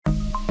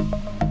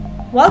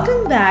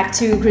Welcome back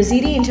to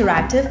Grazitti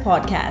Interactive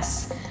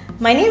Podcasts.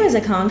 My name is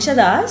Akanksha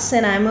Das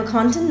and I'm a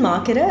content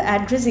marketer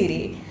at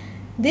Grazitti.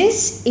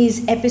 This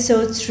is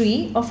episode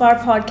 3 of our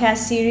podcast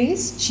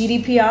series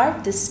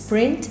GDPR, the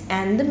Sprint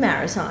and the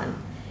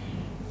Marathon.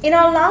 In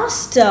our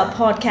last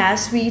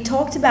podcast, we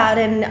talked about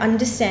an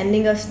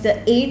understanding of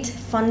the 8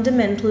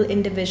 fundamental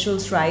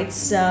individuals'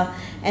 rights,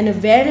 an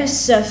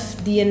awareness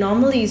of the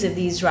anomalies of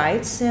these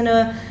rights, and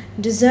a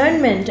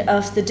discernment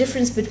of the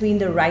difference between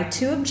the right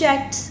to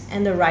object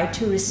and the right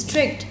to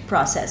restrict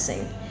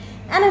processing,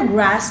 and a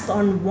grasp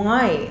on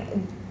why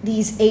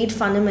these 8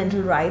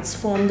 fundamental rights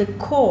form the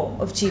core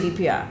of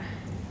GDPR.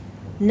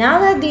 Now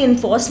that the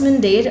enforcement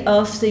date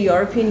of the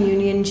European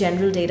Union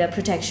General Data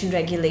Protection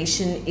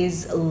Regulation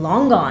is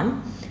long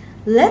gone,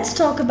 let's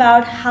talk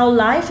about how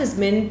life has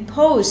been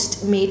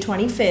post May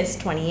 25th,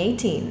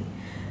 2018.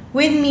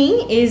 With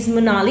me is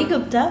Monali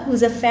Gupta,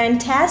 who's a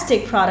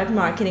fantastic product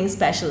marketing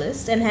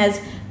specialist and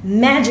has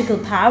magical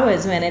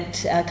powers when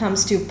it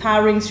comes to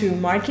powering through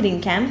marketing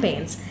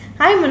campaigns.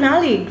 Hi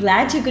Monali,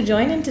 glad you could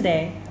join in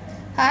today.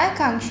 Hi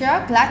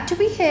Akanksha, glad to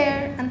be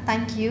here and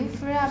thank you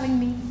for having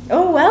me.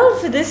 Oh well,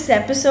 for this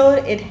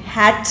episode, it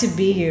had to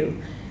be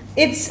you.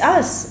 It's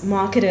us,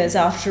 marketers,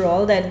 after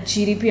all, that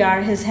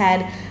GDPR has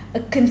had a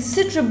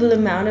considerable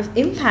amount of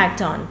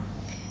impact on.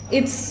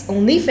 It's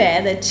only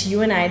fair that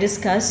you and I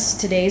discuss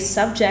today's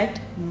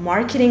subject,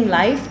 marketing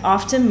life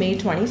after May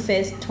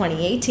 25th,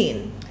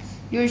 2018.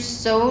 You're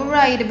so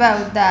right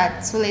about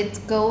that, so let's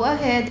go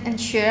ahead and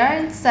share our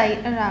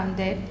insight around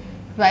it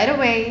right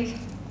away.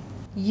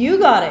 You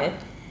got it.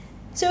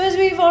 So, as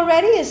we've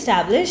already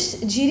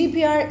established,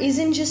 GDPR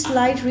isn't just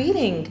light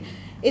reading.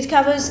 It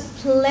covers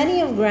plenty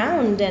of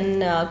ground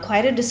and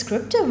quite a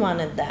descriptive one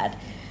at that.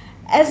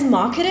 As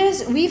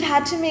marketers, we've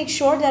had to make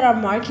sure that our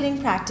marketing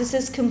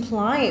practices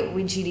comply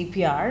with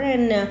GDPR,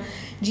 and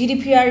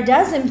GDPR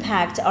does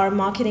impact our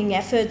marketing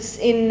efforts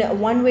in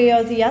one way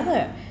or the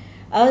other.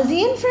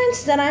 The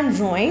inference that I'm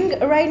drawing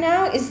right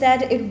now is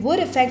that it would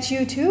affect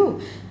you too,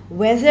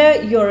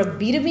 whether you're a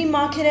B2B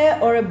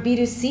marketer or a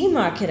B2C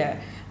marketer,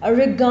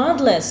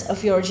 regardless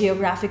of your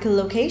geographical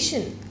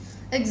location.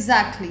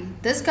 Exactly.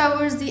 This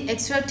covers the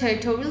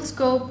extraterritorial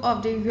scope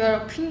of the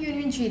European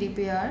Union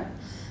GDPR.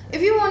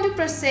 If you want to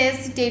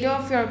process the data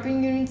of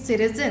European Union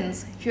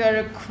citizens, you are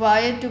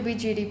required to be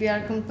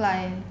GDPR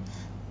compliant.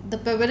 The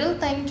pivotal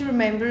thing to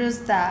remember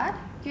is that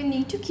you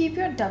need to keep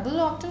your double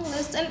opt-in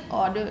list in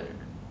order.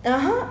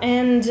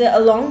 And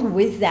along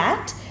with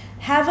that,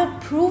 have a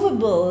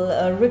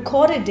provable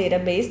recorded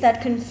database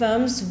that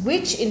confirms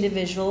which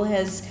individual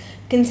has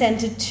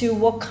consented to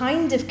what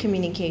kind of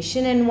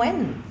communication and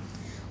when.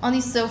 On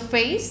the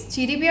surface,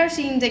 GDPR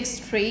seems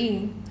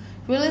extreme.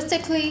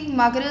 Realistically,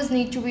 marketers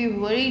need to be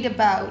worried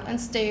about and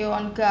stay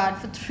on guard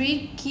for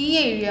 3 key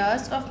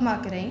areas of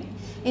marketing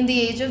in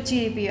the age of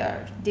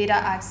GDPR: data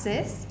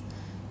access,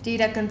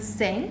 data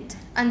consent,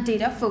 and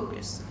data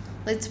focus.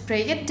 Let's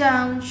break it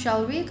down,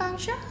 shall we,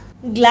 Akanksha?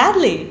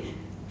 Gladly.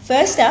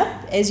 First up,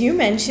 as you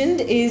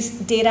mentioned, is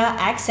data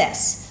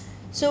access.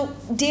 So,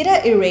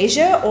 data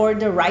erasure, or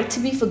the right to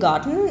be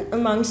forgotten,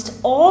 amongst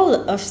all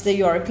of the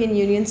European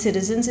Union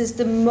citizens is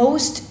the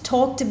most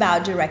talked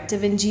about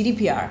directive in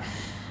GDPR.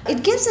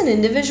 It gives an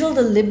individual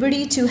the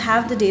liberty to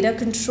have the data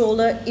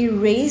controller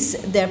erase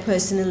their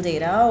personal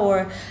data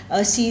or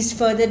cease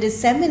further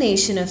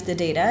dissemination of the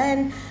data,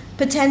 and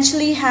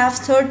potentially have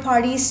third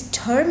parties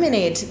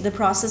terminate the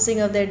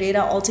processing of their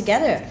data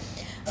altogether.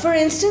 For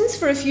instance,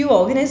 for a few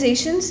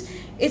organizations,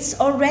 it's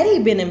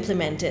already been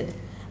implemented.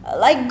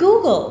 Like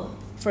Google,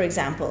 for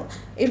example.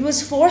 It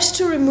was forced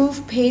to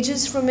remove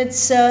pages from its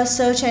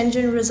search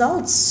engine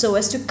results so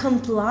as to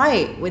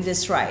comply with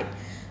this right.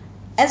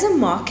 As a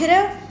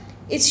marketer,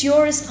 it's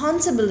your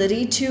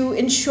responsibility to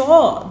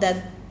ensure that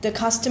the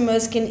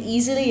customers can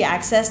easily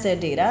access their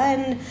data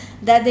and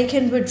that they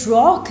can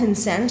withdraw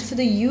consent for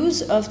the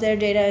use of their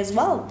data as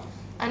well.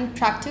 And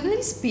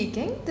practically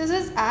speaking, this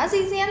is as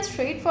easy and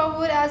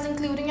straightforward as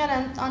including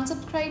an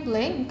unsubscribe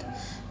link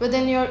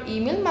within your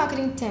email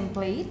marketing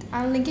template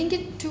and linking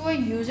it to a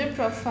user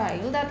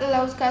profile that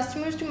allows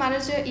customers to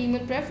manage their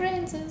email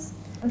preferences.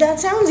 That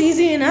sounds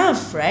easy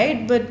enough,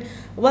 right? But,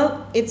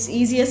 well, it's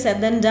easier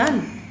said than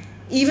done.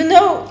 Even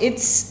though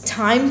it's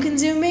time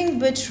consuming,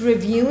 but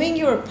reviewing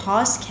your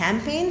past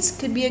campaigns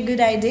could be a good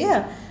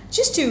idea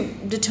just to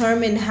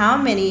determine how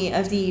many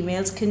of the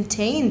emails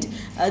contained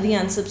the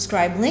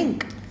unsubscribe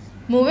link.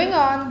 Moving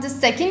on, the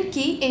second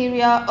key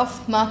area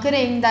of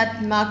marketing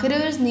that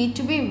marketers need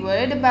to be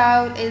worried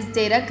about is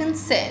data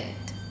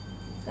consent.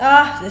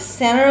 The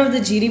center of the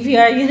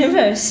GDPR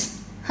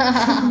universe.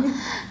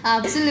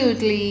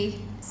 Absolutely.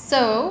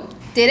 So,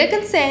 data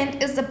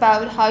consent is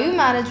about how you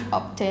manage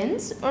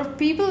opt-ins or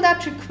people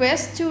that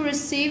request to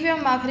receive your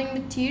marketing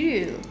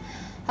material.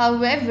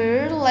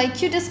 However,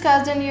 like you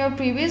discussed in your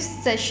previous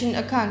session,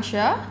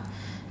 Akanksha,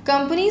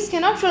 companies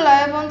cannot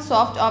rely upon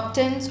soft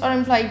opt-ins or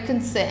implied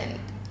consent.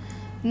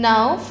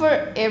 Now,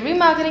 for every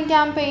marketing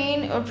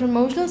campaign or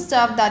promotional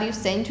stuff that you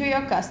send to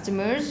your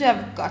customers, you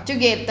have got to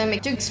get them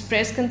to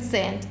express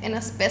consent in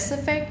a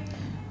specific,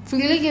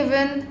 freely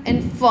given,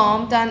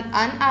 informed, and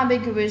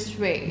unambiguous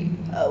way.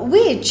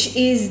 Which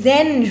is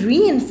then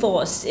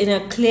reinforced in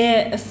a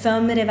clear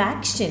affirmative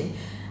action.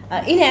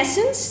 In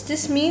essence,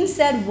 this means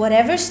that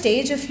whatever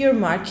stage of your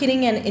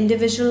marketing an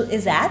individual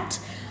is at,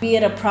 be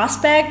it a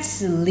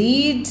prospect,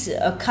 lead,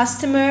 a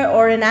customer,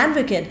 or an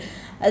advocate,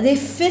 they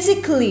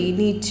physically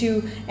need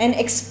to and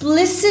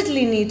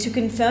explicitly need to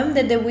confirm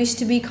that they wish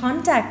to be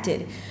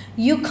contacted.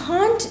 You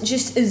can't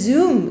just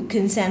assume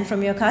consent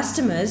from your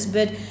customers,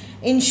 but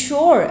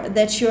ensure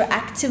that you're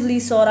actively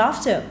sought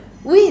after,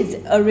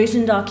 with a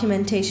written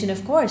documentation,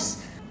 of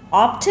course.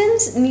 Opt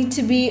ins need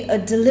to be a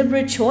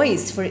deliberate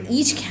choice for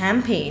each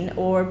campaign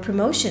or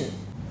promotion.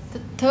 The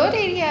third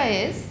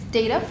area is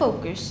data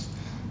focus.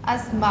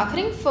 As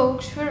marketing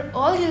folks, we're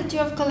all guilty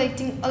of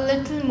collecting a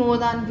little more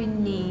than we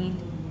need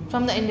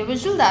from the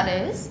individual, that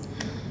is.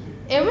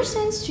 Ever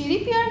since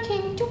GDPR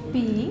came into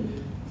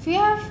being, we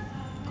have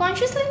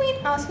consciously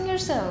been asking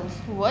ourselves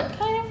what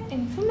kind of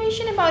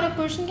information about a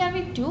person can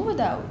we do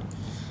without?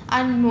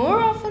 And more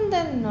often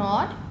than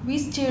not, we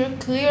steer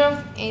clear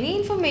of any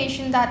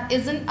information that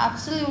isn't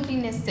absolutely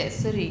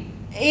necessary.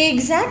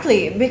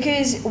 Exactly,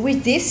 because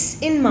with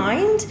this in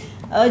mind,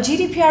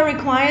 GDPR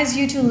requires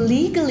you to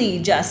legally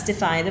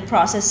justify the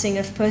processing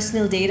of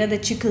personal data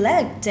that you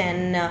collect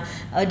and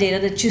data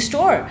that you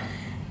store.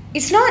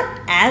 It's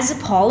not as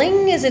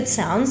appalling as it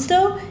sounds,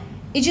 though.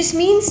 It just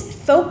means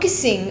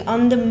focusing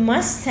on the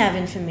must have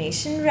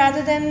information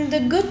rather than the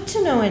good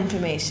to know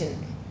information.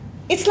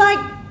 It's like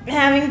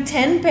having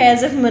 10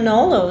 pairs of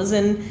Manolos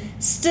and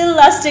still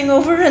lusting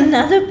over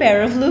another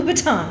pair of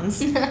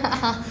Louboutins.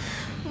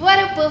 What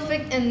a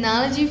perfect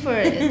analogy for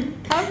it.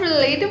 How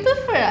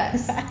relatable for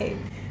us. Right.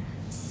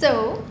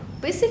 So,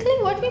 basically,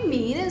 what we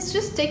mean is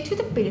just stick to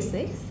the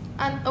basics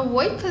and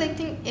avoid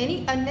collecting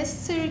any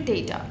unnecessary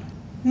data.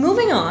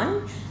 Moving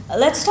on,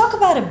 let's talk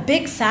about a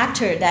big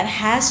factor that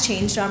has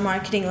changed our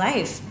marketing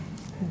life: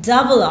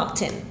 double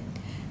opt in.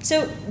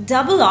 So,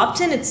 double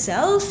opt in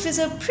itself is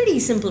a pretty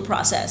simple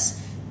process.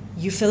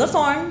 You fill a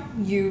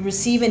form, you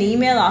receive an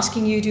email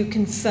asking you to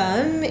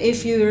confirm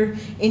if you're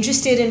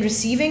interested in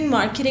receiving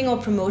marketing or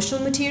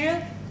promotional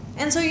material,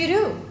 and so you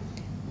do.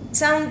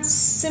 Sounds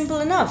simple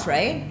enough,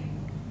 right?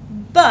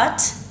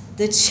 But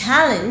the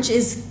challenge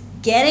is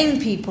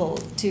getting people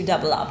to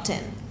double opt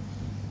in.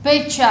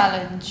 Big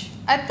challenge.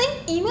 I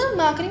think email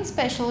marketing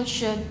specialists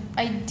should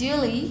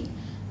ideally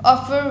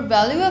offer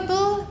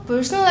valuable,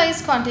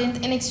 personalized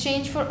content in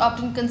exchange for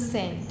opt in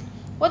consent.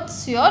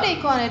 What's your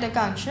take on it,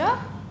 Akanksha?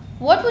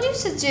 What would you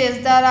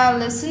suggest that our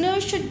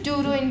listeners should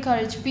do to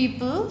encourage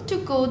people to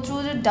go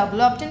through the double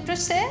opt in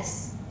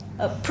process?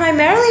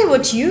 Primarily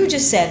what you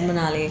just said,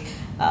 Manali.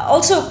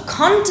 Also,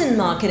 content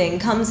marketing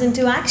comes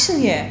into action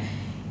here.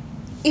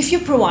 If you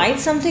provide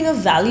something of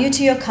value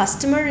to your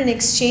customer in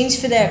exchange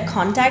for their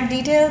contact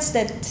details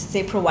that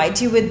they provide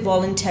you with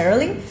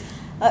voluntarily,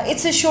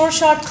 it's a sure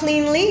shot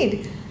clean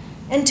lead.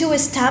 And to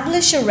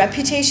establish a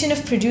reputation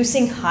of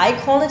producing high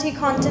quality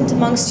content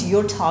amongst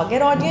your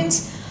target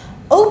audience,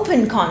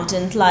 open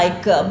content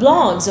like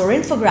blogs or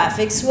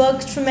infographics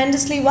work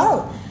tremendously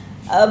well.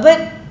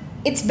 But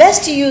it's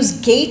best to use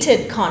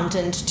gated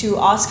content to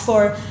ask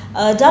for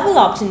double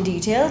opt in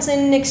details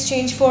in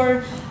exchange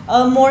for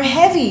more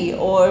heavy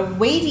or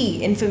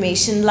weighty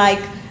information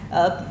like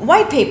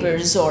white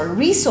papers or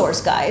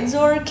resource guides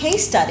or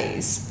case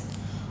studies.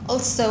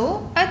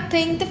 Also, I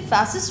think the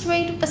fastest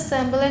way to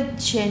assemble a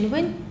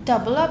genuine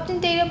double opt in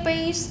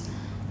database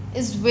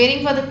is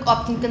waiting for the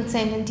opt in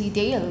consent and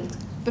details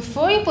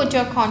before you put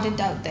your content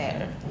out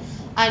there.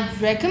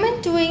 I'd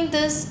recommend doing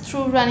this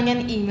through running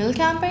an email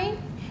campaign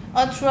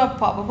or through a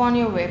pop up on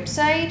your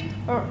website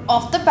or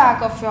off the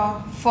back of your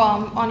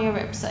form on your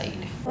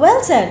website.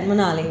 Well said,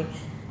 Monali.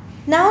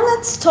 Now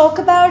let's talk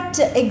about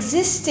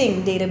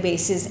existing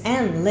databases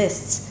and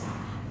lists.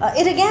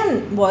 It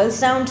again boils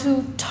down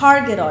to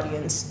target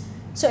audience.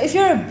 So if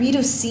you're a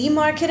B2C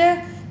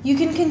marketer, you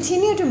can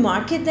continue to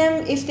market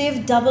them if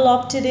they've double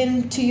opted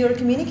into your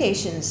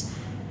communications.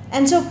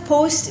 And so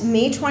post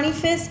May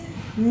 25th,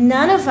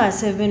 none of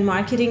us have been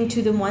marketing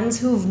to the ones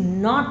who've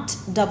not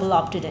double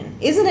opted in,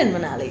 isn't it,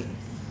 Manali?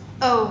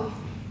 Oh,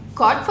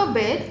 God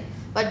forbid.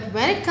 But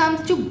when it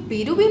comes to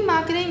B2B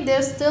marketing,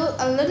 there's still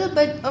a little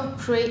bit of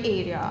gray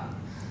area.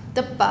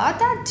 The path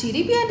that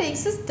GDPR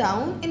takes us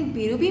down in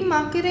B2B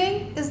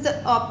marketing is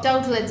the opt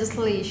out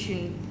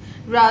legislation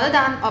rather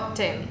than opt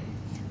in.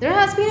 There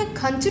has been a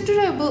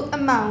considerable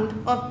amount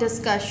of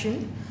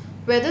discussion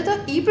whether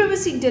the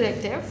e-privacy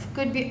directive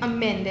could be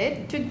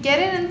amended to get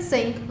it in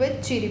sync with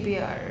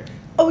GDPR.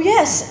 Oh,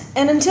 yes,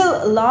 and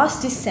until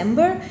last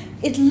December,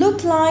 it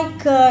looked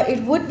like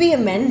it would be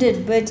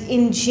amended, but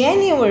in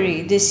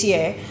January this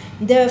year,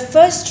 the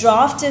first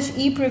draft of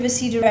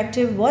e-privacy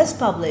directive was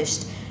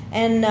published,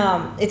 and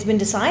it's been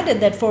decided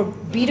that for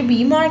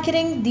B2B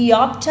marketing, the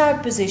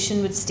opt-out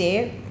position would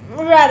stay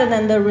rather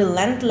than the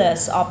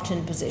relentless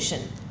opt-in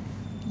position.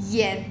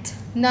 Yet,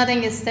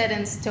 nothing is set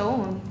in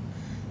stone.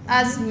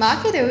 As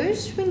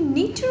marketers, we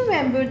need to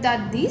remember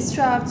that these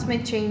drafts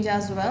may change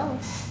as well.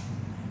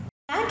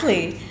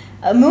 Exactly.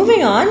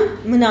 Moving on,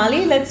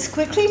 Manali, let's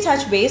quickly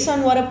touch base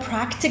on what a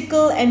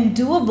practical and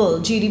doable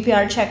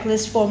GDPR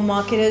checklist for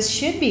marketers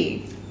should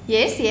be.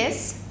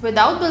 Yes.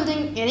 Without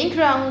building any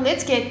ground,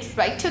 let's get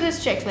right to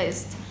this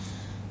checklist.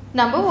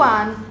 Number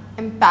 1,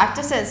 impact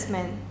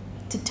assessment.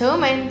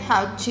 Determine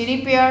how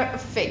GDPR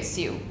affects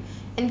you.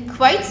 And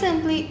quite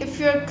simply, if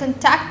you're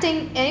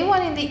contacting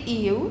anyone in the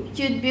EU,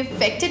 you'd be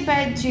affected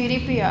by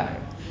GDPR,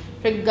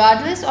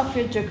 regardless of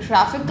your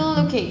geographical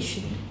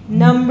location.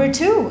 Number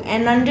 2,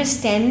 an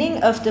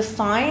understanding of the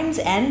fines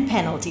and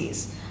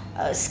penalties.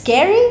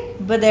 Scary,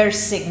 but they're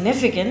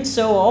significant,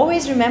 so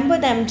always remember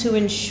them to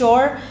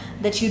ensure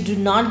that you do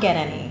not get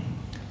any.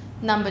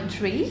 Number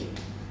 3,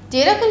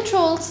 data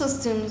control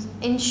systems.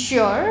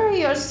 Ensure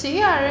your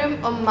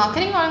CRM or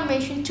marketing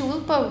automation tool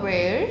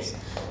providers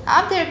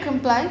have their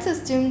compliance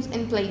systems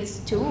in place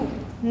too.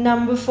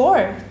 Number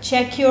 4,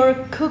 check your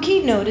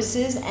cookie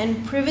notices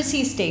and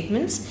privacy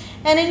statements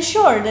and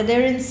ensure that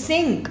they're in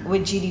sync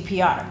with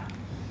GDPR.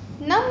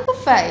 Number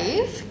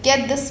 5,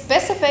 get the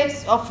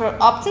specifics of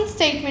your opt-in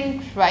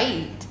statement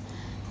right.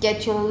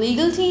 Get your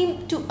legal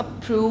team to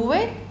approve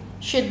it.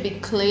 Should be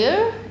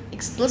clear,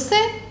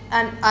 explicit,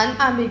 and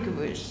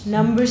unambiguous.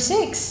 Number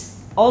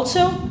 6,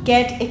 also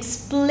get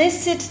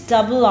explicit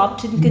double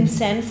opt-in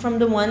consent from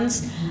the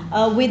ones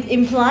with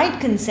implied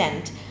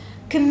consent.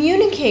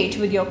 Communicate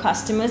with your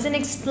customers and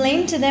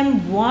explain to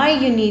them why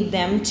you need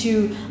them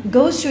to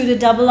go through the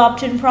double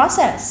opt-in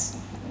process.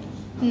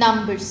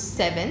 Number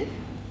 7,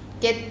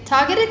 get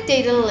targeted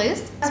data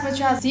list as much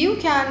as you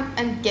can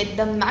and get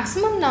the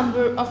maximum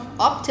number of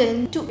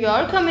opt-in to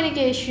your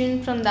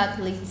communication from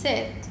that lead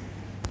set.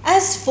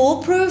 As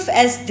foolproof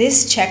as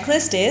this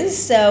checklist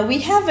is, we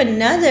have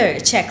another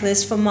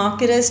checklist for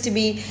marketers to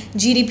be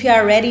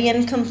GDPR ready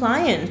and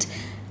compliant.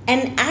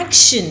 An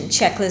action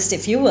checklist,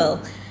 if you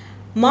will.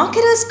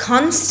 Marketers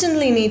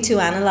constantly need to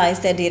analyze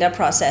their data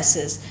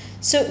processes.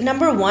 So,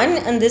 number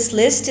 1 on this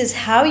list is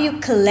how you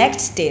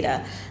collect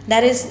data.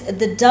 That is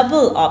the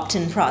double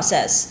opt-in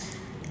process.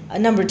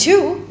 Number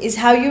 2 is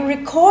how you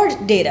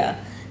record data.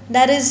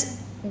 That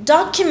is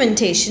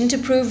documentation to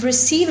prove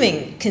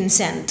receiving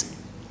consent.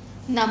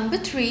 Number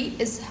 3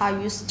 is how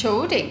you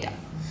store data.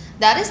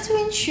 That is to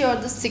ensure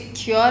the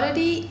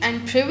security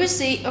and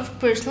privacy of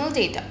personal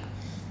data.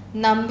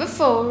 Number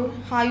 4,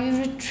 how you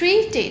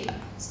retrieve data,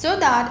 so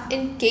that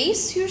in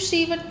case you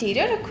receive a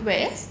data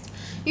request,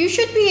 you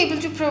should be able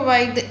to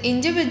provide the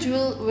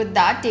individual with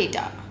that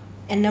data.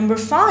 And number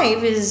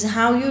 5 is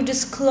how you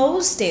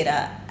disclose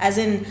data, as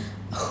in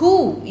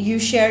who you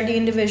share the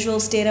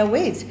individual's data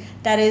with.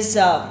 That is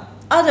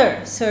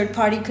other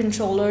third-party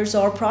controllers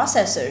or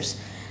processors.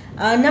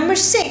 Number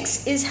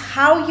 6 is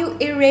how you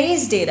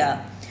erase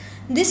data.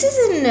 This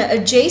is an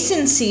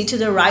adjacency to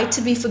the right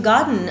to be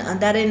forgotten,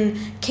 that in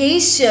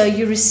case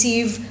you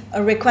receive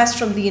a request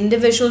from the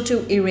individual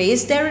to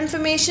erase their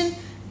information,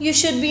 you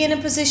should be in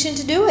a position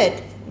to do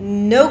it.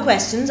 No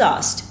questions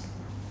asked.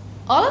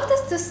 All of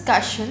this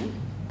discussion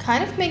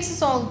kind of makes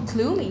us all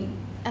gloomy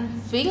and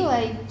feel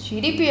like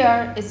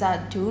GDPR is our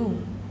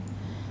doom.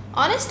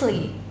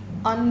 Honestly,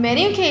 on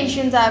many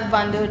occasions I've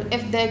wondered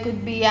if there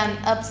could be an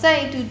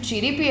upside to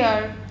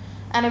GDPR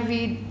and if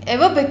we'd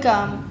ever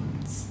become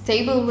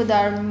stable with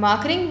our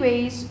marketing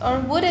ways, or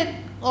would it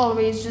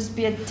always just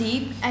be a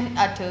deep and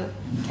utter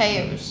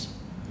chaos?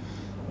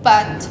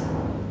 But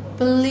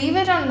believe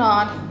it or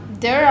not,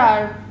 there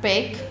are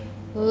big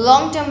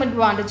long-term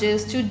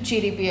advantages to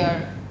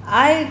GDPR.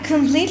 I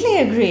completely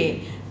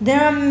agree.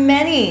 There are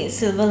many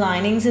silver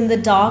linings in the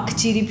dark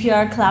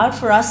GDPR cloud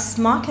for us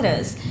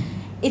marketers.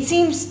 It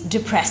seems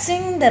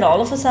depressing that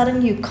all of a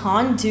sudden you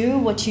can't do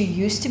what you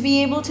used to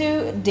be able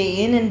to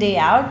day in and day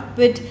out,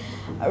 but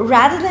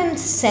rather than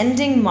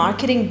sending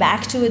marketing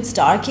back to its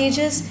dark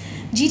ages,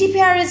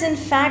 GDPR is in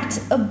fact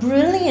a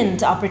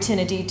brilliant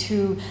opportunity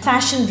to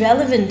fashion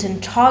relevant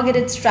and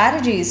targeted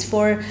strategies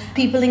for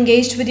people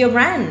engaged with your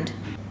brand.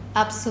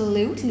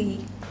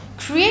 Absolutely.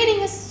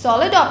 Creating a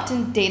solid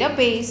opt-in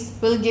database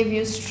will give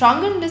you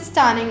strong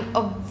understanding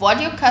of what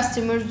your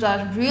customers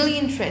are really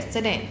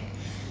interested in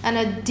and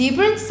a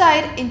deeper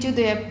insight into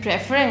their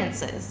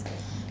preferences.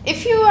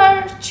 If you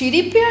are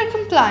GDPR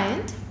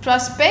compliant,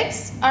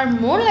 prospects are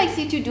more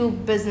likely to do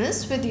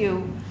business with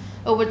you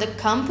over the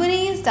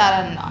companies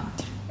that are not.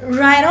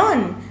 Right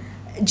on.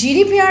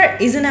 GDPR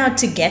isn't out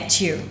to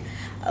get you.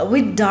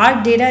 With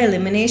dark data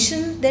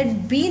elimination,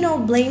 there'd be no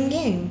blame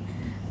game.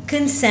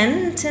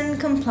 Consent and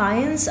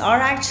compliance are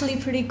actually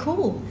pretty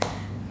cool.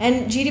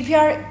 And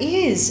GDPR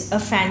is a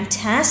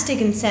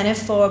fantastic incentive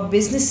for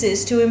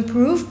businesses to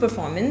improve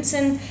performance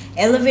and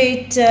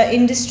elevate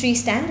industry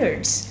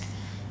standards.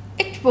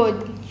 It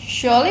would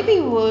surely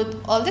be worth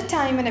all the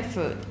time and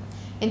effort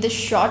in the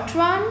short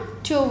run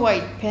to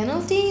avoid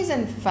penalties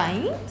and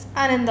fines,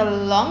 and in the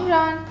long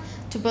run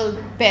to build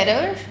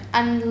better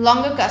and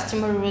longer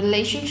customer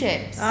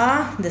relationships.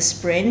 Ah, the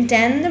sprint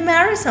and the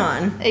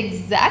marathon.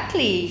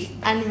 Exactly.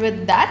 And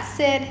with that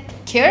said,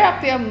 gear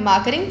up your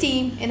marketing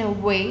team in a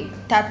way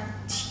that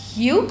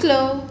you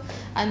glow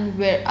and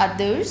where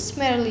others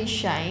merely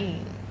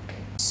shine.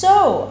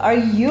 So, are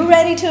you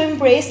ready to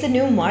embrace the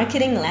new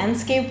marketing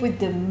landscape with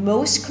the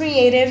most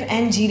creative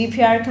and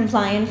GDPR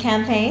compliant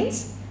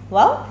campaigns?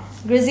 Well,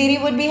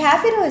 Grazitti would be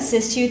happy to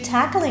assist you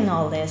tackling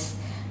all this.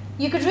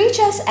 You could reach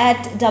us at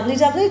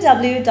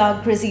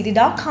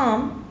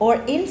www.grazitti.com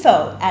or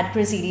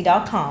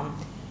info@grazitti.com.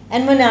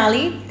 And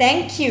Monali,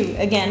 thank you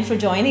again for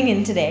joining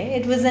in today.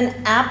 It was an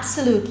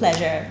absolute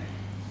pleasure.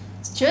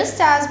 Just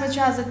as much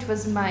as it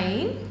was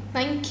mine.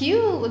 Thank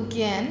you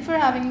again for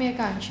having me,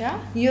 Akanksha.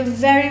 You're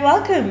very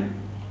welcome.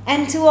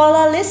 And to all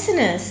our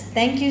listeners,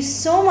 thank you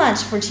so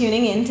much for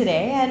tuning in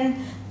today. And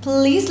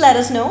please let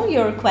us know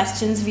your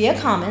questions via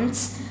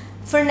comments.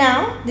 For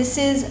now, this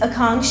is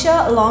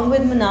Akanksha along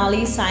with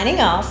Manali signing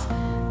off.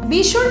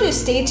 Be sure to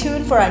stay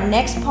tuned for our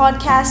next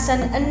podcast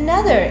and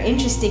another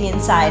interesting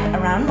insight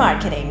around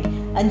marketing.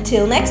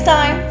 Until next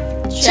time,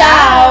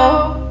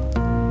 ciao!